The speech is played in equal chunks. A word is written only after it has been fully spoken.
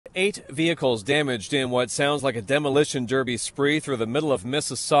8 vehicles damaged in what sounds like a demolition derby spree through the middle of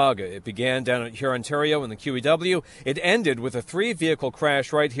Mississauga. It began down at Hurontario in the QEW. It ended with a 3-vehicle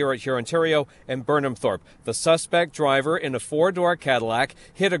crash right here at Hurontario and Burnhamthorpe. The suspect driver in a 4-door Cadillac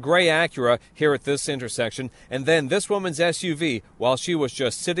hit a gray Acura here at this intersection, and then this woman's SUV while she was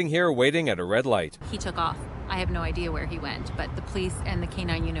just sitting here waiting at a red light. He took off. I have no idea where he went, but the police and the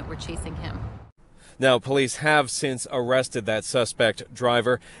K9 unit were chasing him. Now, police have since arrested that suspect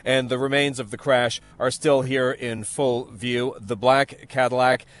driver, and the remains of the crash are still here in full view. The black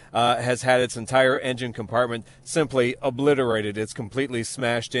Cadillac has had its entire engine compartment simply obliterated. It's completely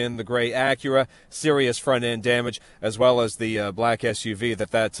smashed in. The gray Acura, serious front-end damage, as well as the black SUV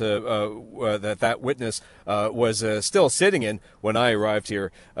that witness was still sitting in when I arrived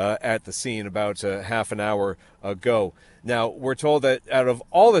here at the scene about half an hour ago. Now, we're told that out of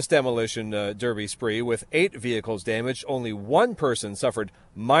all this demolition derby spree, with 8 vehicles damaged, only 1 person suffered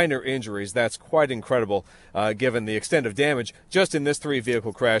minor injuries. That's quite incredible, given the extent of damage just in this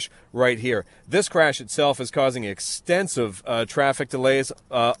 3-vehicle crash right here. This crash itself is causing extensive traffic delays.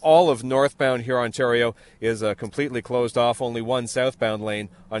 All of northbound Hurontario is completely closed off. Only 1 southbound lane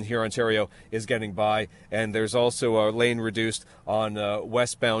on Hurontario is getting by, and there's also a lane reduced on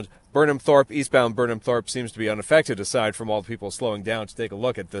westbound Burnhamthorpe. Eastbound Burnhamthorpe seems to be unaffected, aside from all the people slowing down to take a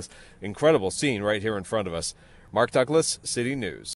look at this incredible scene right here in front of us. Mark Douglas, City News.